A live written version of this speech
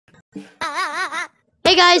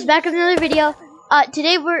Hey guys, back with another video.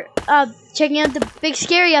 Today we're checking out the big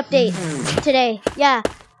scary update. Today, yeah,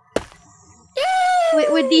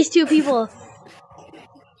 with these two people.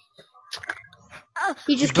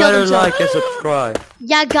 He just killed himself. Like and subscribe.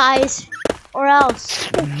 Yeah, guys, or else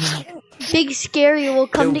big scary will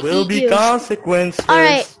come to eat you. There will be consequences. All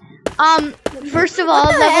right. First of all,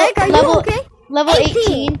 level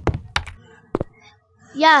 18.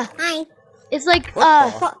 Yeah. Hi. It's like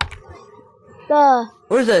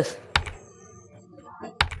What is this?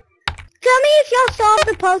 Tell me if y'all solve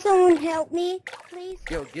the puzzle and help me, please.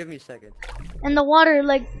 Yo, give me a second. and the water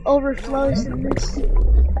like overflows in this.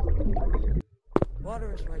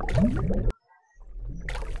 Water is right there.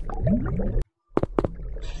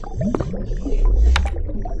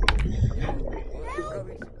 What are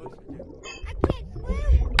we supposed to do? I can't swim.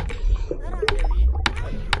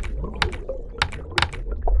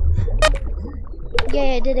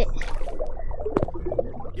 Yeah, I did it.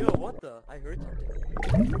 Yo, what the? I heard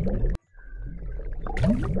something.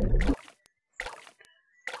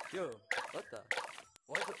 Yo, what the?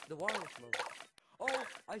 Why the water smoke? Oh,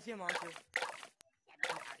 I see a monster.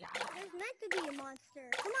 There's meant to be a monster.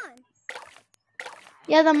 Come on.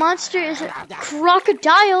 Yeah, the monster is a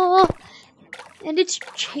crocodile, and it's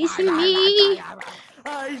chasing me.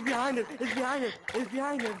 Ah, he's behind him. He's behind him. He's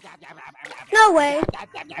behind him. No way.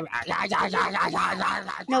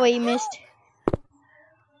 No way, you missed.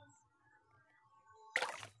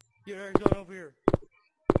 Yo, there's one over here.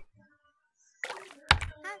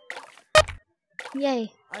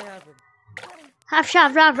 Yay. I have him. Half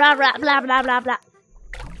shot, blah, blah, blah, blah, blah, blah, blah.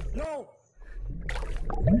 No!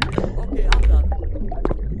 Okay, I'm done.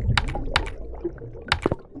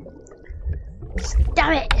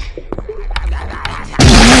 Stop it.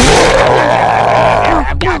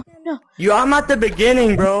 No. Yo, I'm at the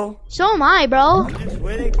beginning, bro. So am I, bro. I'm just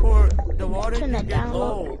waiting for the water Turn to that get down a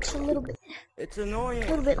little low. bit. It's a little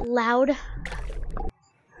It's bit loud.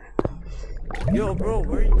 Yo, bro,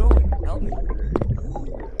 where are you going? Help me.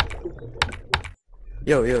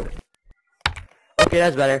 Yo. Okay,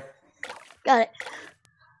 that's better. Got it.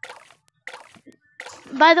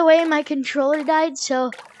 By the way, my controller died,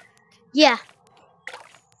 so yeah.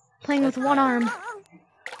 Playing with one arm.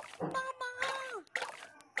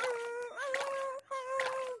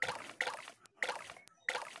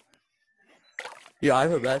 Yeah, I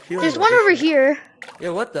have a bad feeling. There's one over here.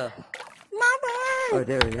 Yo, what the? Mama. Oh,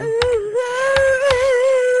 there we go.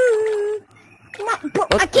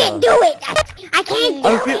 I can't do it. I can't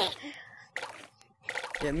do it.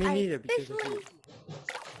 Yeah, me neither because of you.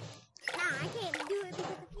 Nah, I can't do it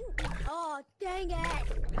because of you. Oh, dang it.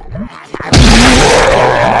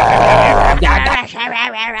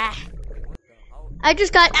 I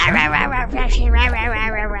just got.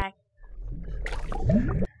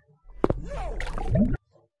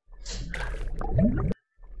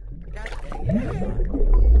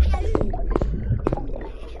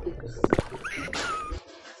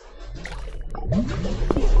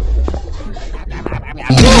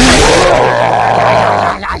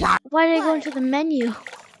 Why did I go into the menu? Can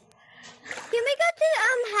we go to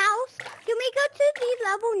house? Can we go to the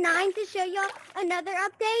level 9 to show y'all another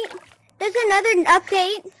update? There's another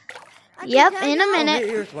update. Yep, in a minute.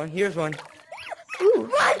 Oh, here's one. Ooh.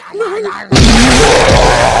 Run.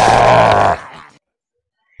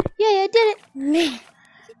 Yeah, I did it. Man.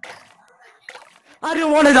 I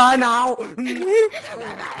don't want to die now.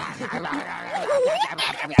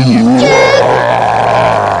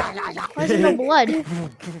 Why is there no blood?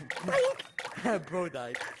 Bro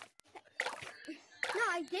died. No,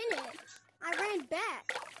 I didn't. I ran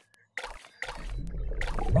back.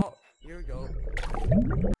 Oh, here we go.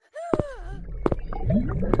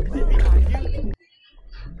 Is it behind you?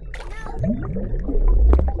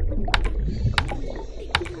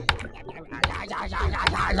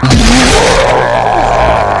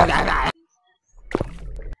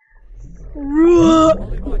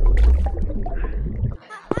 Only one.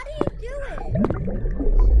 How do you do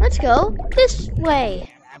it? Let's go this way.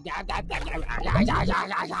 Okay,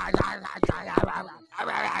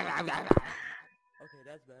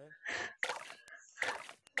 that's better.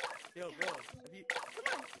 Yo, bro, have you...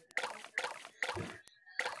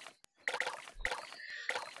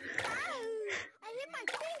 I hit my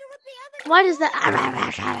finger with the other. Why does the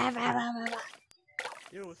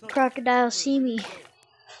Yo, what's up? crocodile see me?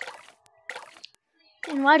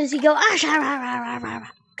 And why does he go? Ooh.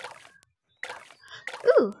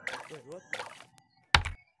 Wait, what the...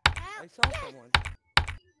 I saw someone.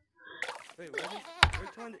 Wait, what?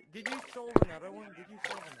 Which one? Did you solve another one? Did you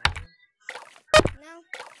solve another one? No.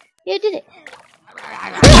 Yeah, I did it.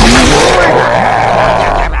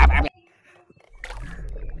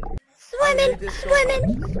 Swimming, this so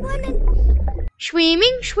swimming,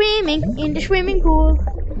 swimming. Swimming in the swimming pool.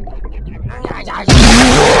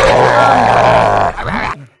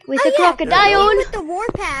 With the crocodile. With the war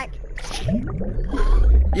pack.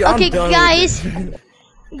 Yeah, Okay, I'm done guys. with this.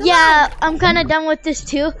 Yeah, I'm kind of done with this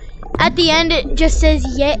too. At the end, it just says,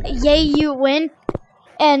 yay, you win.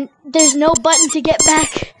 And there's no button to get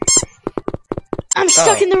back. I'm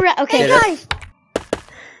stuck in the Okay. Hey guys,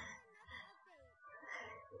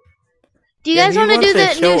 Do you guys want to do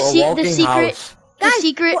the new the secret, guys,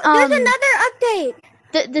 secret, there's another update.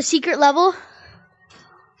 the secret level?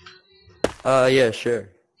 Yeah, sure.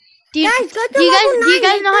 Do you, Guys, go to do you guys, level do you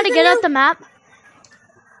 9, guys know how to there's get a out new- the map?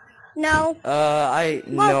 No. I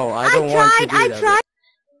Well, don't want to do I that. tried.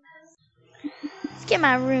 Let's get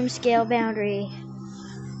my room scale boundary.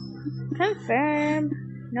 Confirm.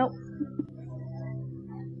 Nope.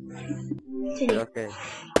 Continue. Okay.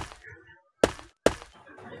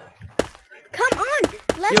 Come on.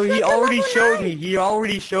 Let's Yo, go he to already level showed 9. me. He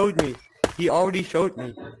already showed me. He already showed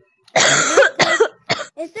me.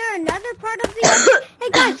 Is there another part of the update? Hey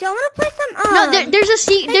guys, y'all want to play some? No, there's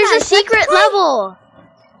a Hey there's guys, a secret let's play- level.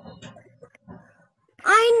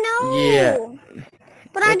 I know. Yeah.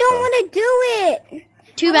 But I don't want to do it.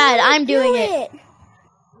 Too bad, I'm doing it.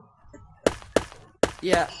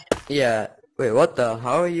 Yeah. Yeah. Wait, what the?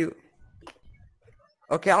 How are you?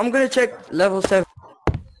 Okay, I'm gonna check level 7.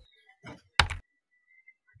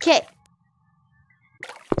 Okay.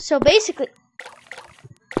 So basically,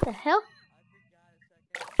 what the hell?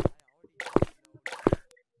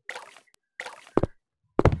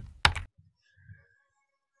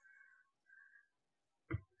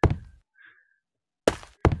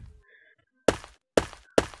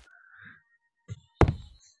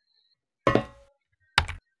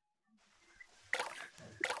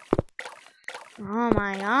 Oh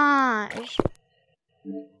my gosh.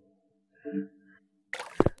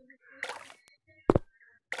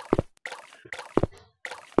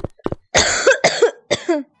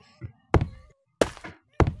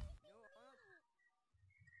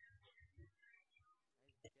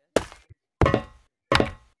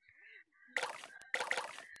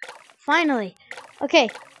 Finally. Okay.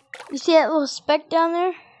 You see that little speck down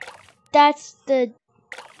there? That's the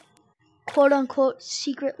quote-unquote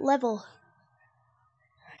secret level.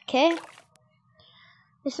 Okay?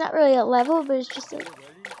 It's not really a level, but it's just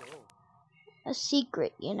a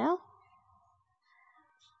secret, you know?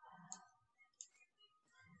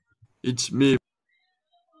 It's me.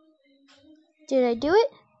 Did I do it?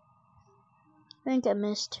 I think I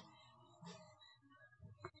missed.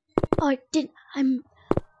 Oh, I didn't. I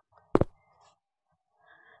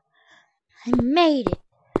made it.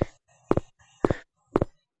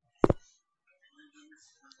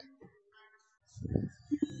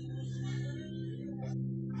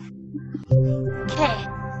 Okay.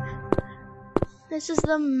 This is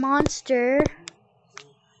the monster.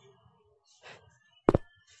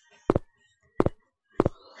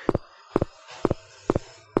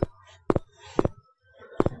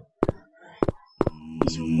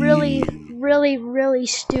 He's really, really, really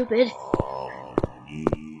stupid.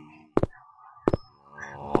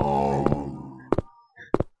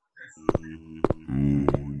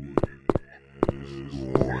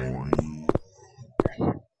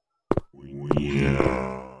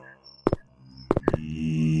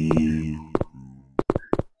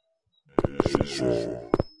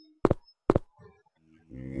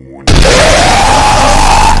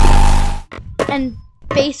 And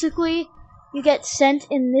basically, you get sent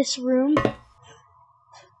in this room.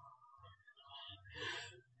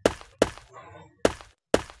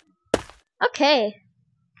 Okay.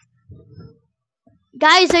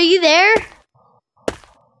 Guys, are you there?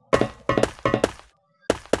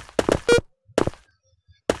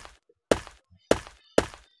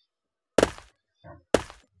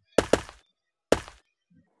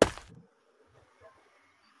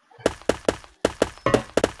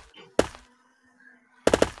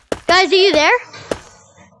 Guys, are you there?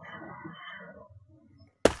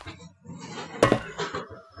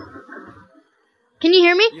 Can you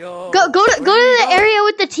hear me? Yo, Go to where the you go? area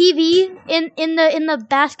with the TV in the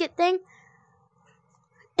basket thing.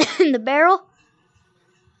 In the barrel.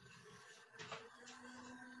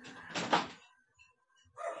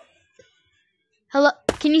 Hello,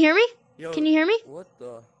 can you hear me? Yo, Can you hear me? What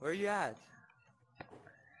the? Where you at?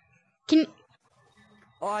 Can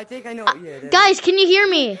Oh, I think I know. Yeah. there. guys, can you hear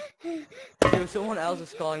me? Yo, someone else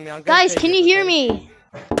is calling me. I'm gonna Guys, take can it, you hear okay? me?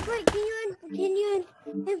 Wait, can you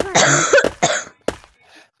invite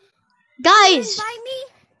Guys, me?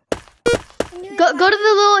 Can you go invite to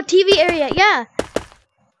the little TV area. Yeah.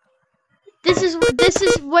 This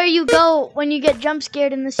is where you go when you get jump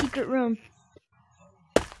scared in the secret room.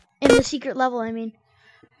 In the secret level, I mean.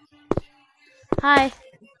 Hi.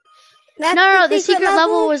 That's No, the secret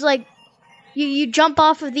level was like you jump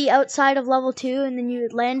off of the outside of level 2 and then you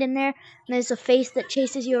land in there and there's a face that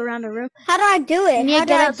chases you around a room. How do I do it? And you How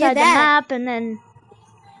do get I outside do the that? map and then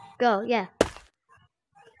go, yeah.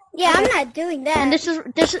 Yeah, I'm not doing that. And this is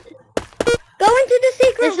Go into the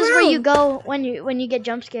secret room. this is where you go when you get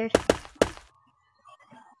jump scared.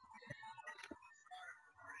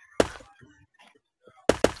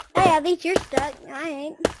 Hey, at least you're stuck. I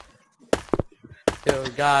ain't. Yo,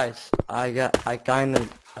 guys, I'm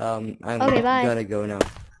Okay, bye. gonna go now.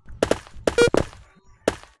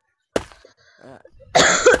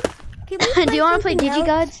 Can we Do you want to play something else?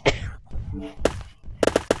 DigiGods?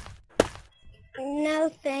 No,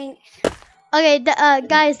 thanks. Okay,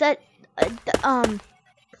 guys,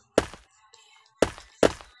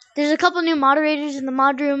 there's a couple new moderators in the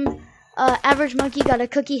mod room. Average Monkey got a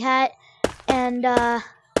cookie hat, and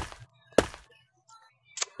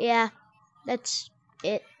yeah, that's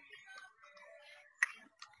it.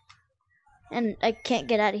 And I can't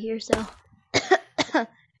get out of here, so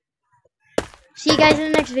see you guys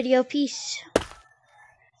in the next video. Peace.